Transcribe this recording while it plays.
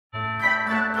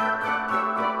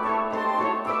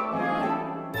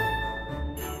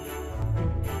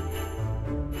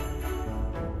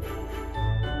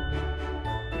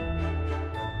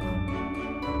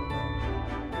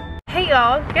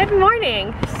y'all, good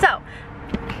morning. So,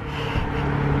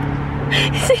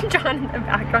 see John in the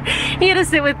background. He had to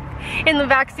sit in the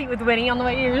back seat with Winnie on the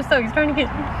way here, so he's trying to get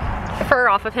fur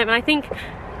off of him, and I think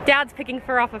Dad's picking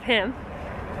fur off of him.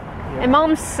 And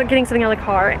Mom's getting something out of the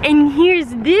car, and here's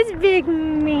this big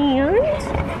man.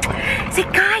 Say,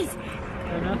 guys,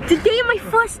 today my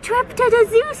first trip to the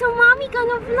zoo, so Mommy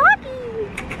gonna vlog it.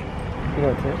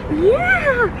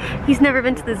 Yeah, he's never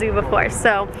been to the zoo before,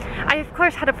 so I of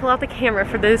course had to pull out the camera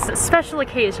for this special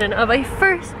occasion of a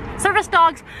first service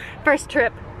dog's first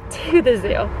trip to the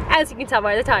zoo, as you can tell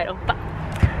by the title. But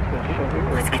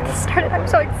let's get this started. I'm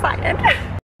so excited.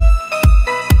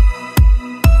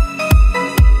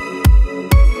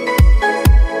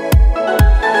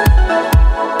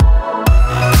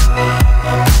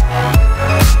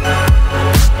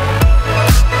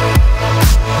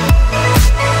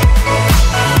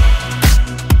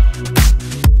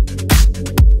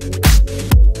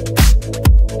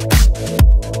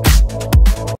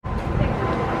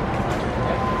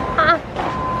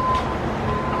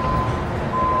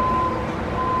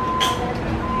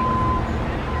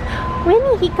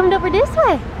 Winnie, he come over this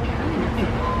way.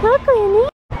 Look, Winnie.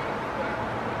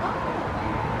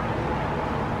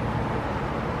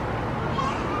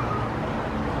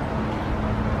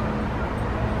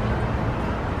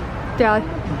 Dad.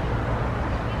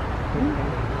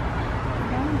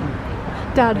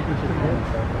 Dad.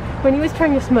 When he was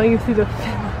trying to smell you through the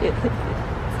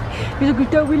he's like, is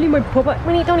that really my papa?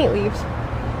 Winnie, don't eat leaves.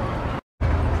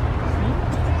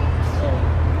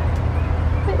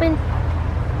 Wait, Win.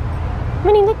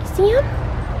 Winnie, look, you see him?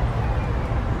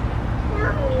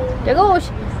 There goes.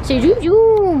 Say zoom,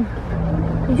 zoom.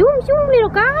 Zoom, zoom, little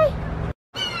guy.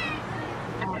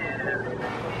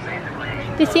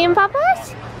 Do you see him,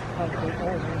 Papas?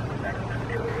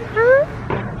 Huh?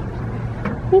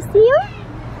 You see him?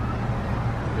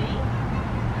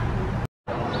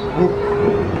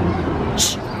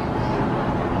 Shh.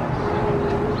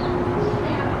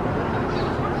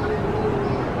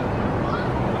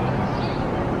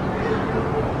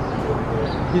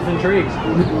 He's intrigued.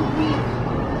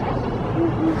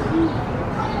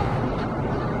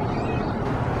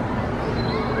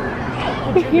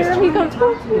 Here he comes.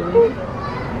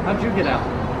 How'd you get out?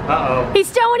 Uh-oh.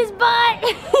 He's showing his butt.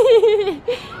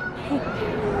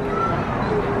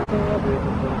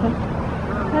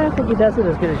 I don't think he does it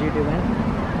as good as you do, man.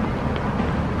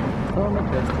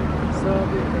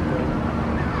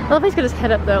 I love he's got his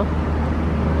head up though.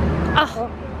 Oh.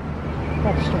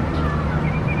 That's strange.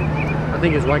 I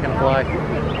think he's liking a fly.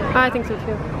 I think so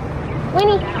too.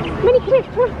 Winnie, Winnie, come here,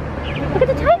 come on. Look at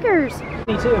the tigers.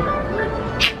 Me too.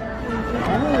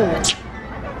 Oh.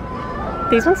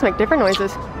 These ones make different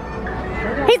noises.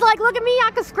 He's like, look at me,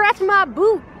 I can scratch my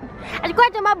boot. I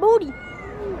scratch my booty.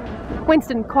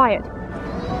 Winston, quiet.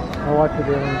 I'll watch the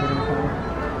other ones.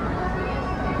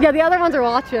 Yeah, the other ones are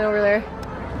watching over there.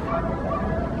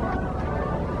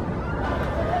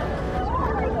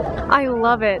 I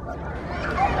love it.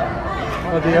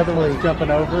 Oh, the other one's jumping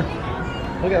over.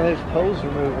 Look at those poles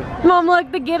are moving. Mom,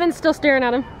 look, the gibbon's still staring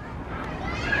at him.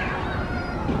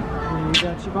 You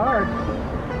got your bird.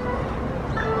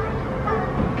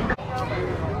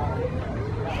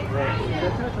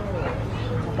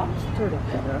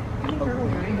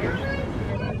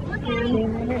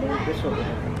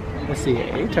 Let's see,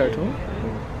 a turtle.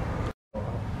 I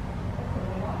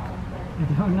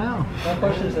don't know. What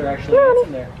bushes are actually ants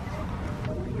in there?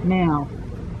 Now,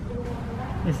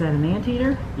 is that an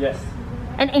anteater? Yes.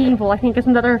 An anvil, I think,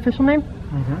 isn't that our official name?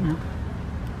 I don't know.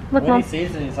 Look, When Mom. he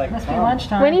sees it, he's like, Must be "Oh."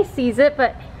 lunchtime. Winnie sees it,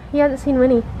 but he hasn't seen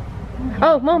Winnie.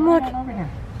 Oh, Mom, look. Come on over here.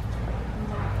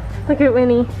 Look at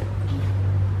Winnie.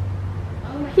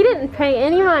 He didn't pay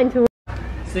any mind to him.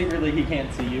 Secretly, he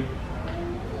can't see you.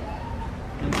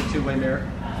 It's a two-way mirror.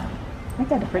 I think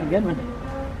that's a pretty good one.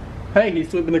 Hey, he's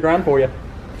sweeping the ground for you.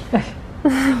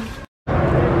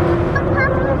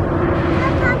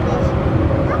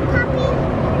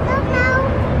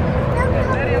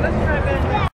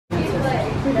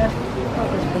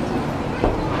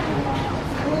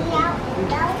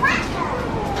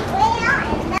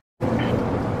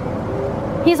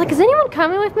 He's like, is anyone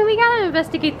coming with me? We gotta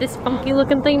investigate this funky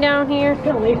looking thing down here. He's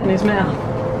got a leaf in his mouth.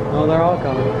 Oh, they're all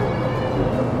coming.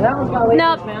 That one's got a leaf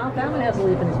Nope. in his mouth. That one has a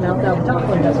leaf in his mouth. That the top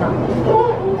one does not.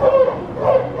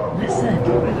 Listen.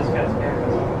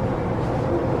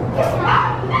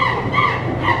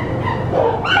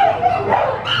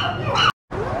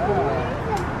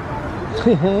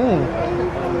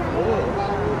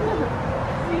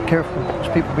 Careful, there's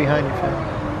people behind you, Finn.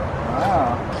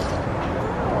 Wow.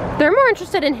 They're more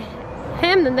interested in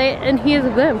him than he is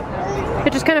of them.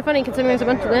 Which is kind of funny considering there's a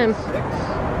bunch of them.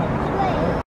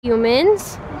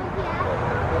 Humans.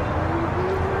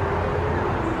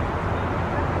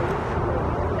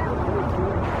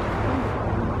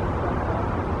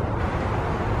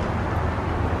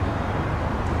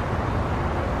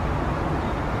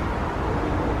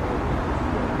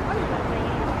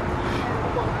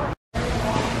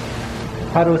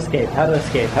 How to escape, how to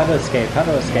escape, how to escape, how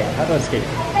to escape, how to escape.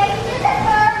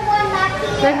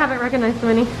 They haven't recognized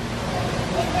Winnie.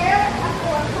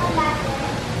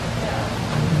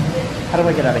 How do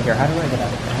I get out of here? How do I get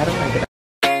out of here? How do I get out?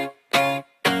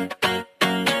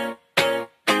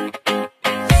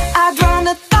 I'd run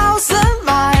 1,000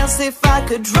 miles if I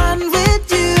could run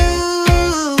with you.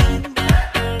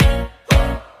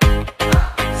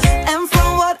 And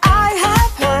from what I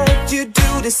have heard, you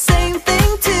do the same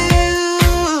thing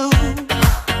too.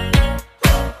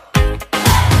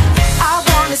 I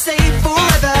wanna say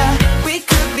forever, we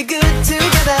could be good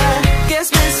together.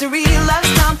 Guess misery loves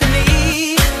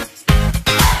company.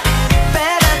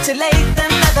 Better too late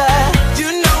than never. You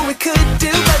know we could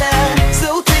do better.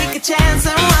 So take a chance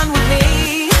and run with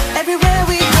me. Everywhere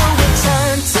we go we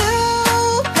turn to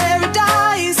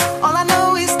paradise. All I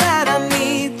know is that I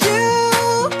need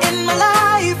you in my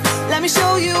life. Let me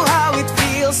show you how it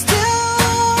feels to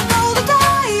roll the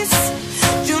dice.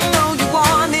 You know you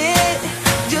want it,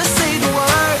 just say the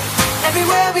word.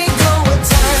 Everywhere we go we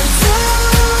turn to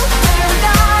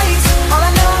paradise. All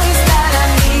I know is that I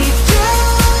need you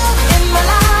in my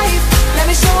life. Let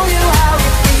me show you how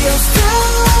it feels to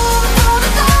roll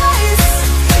the dice.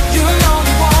 You know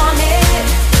you want it,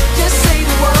 just say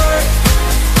the word.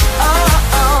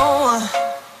 Oh.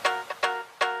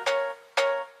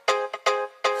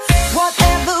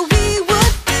 Whatever we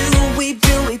would do, we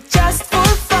do it just for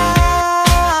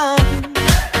fun.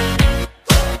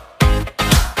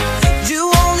 You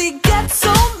only get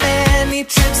so many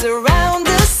trips around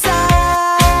the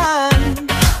sun.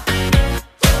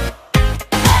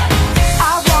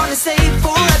 I wanna say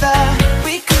forever,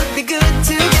 we could be good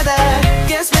together.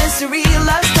 Guess misery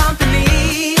loves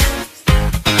company.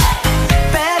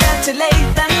 Better too late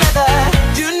than never.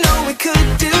 You know we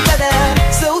could do better.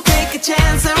 So take a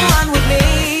chance and run with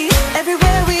me.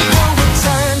 Everywhere we go we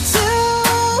turn to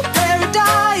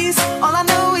paradise. All I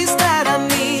know is that I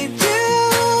need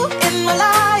you in my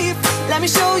life. Let me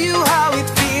show you how it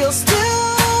feels to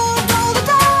roll the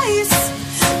dice.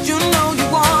 You know you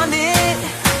want it,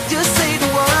 just say the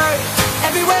word.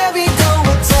 Everywhere we go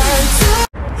we turn to.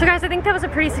 So guys, I think that was a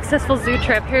pretty successful zoo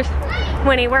trip. Here's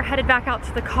Winnie. We're headed back out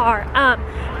to the car.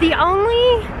 The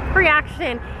only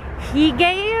reaction he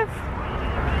gave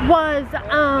was the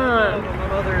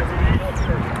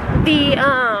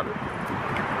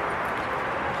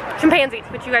chimpanzees,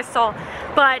 which you guys saw,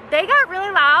 but they got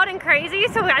really loud and crazy,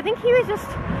 so I think he was just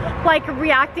like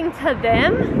reacting to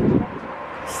them.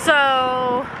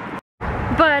 So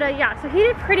but yeah, so he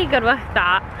did pretty good with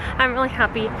that. I'm really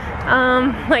happy.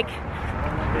 Like,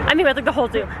 I mean, with like the whole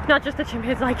zoo, not just the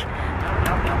chimpanzees. Like,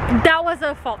 that was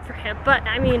a fault for him. But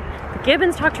I mean, the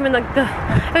gibbons talked to him, and like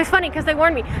it was funny because they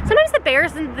warned me. Sometimes the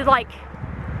bears and the like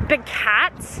big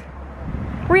cats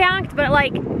react, but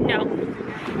like no,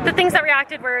 the things that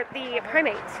reacted were the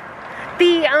primates.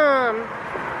 The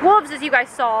wolves, as you guys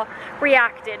saw,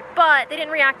 reacted, but they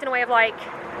didn't react in a way of like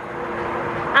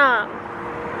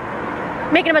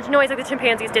making a bunch of noise like the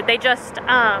chimpanzees did. They just go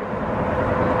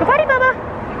potty, Bubba.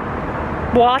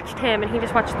 Watched him, and he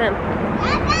just watched them.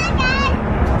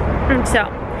 And so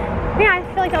yeah, I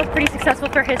feel like that was pretty successful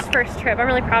for his first trip. I'm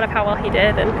really proud of how well he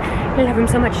did, and I love him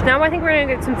so much. Now I think we're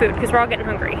gonna get some food because we're all getting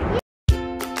hungry.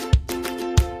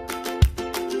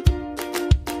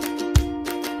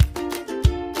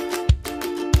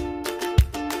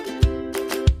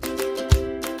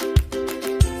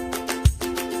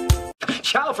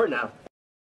 Ciao for now.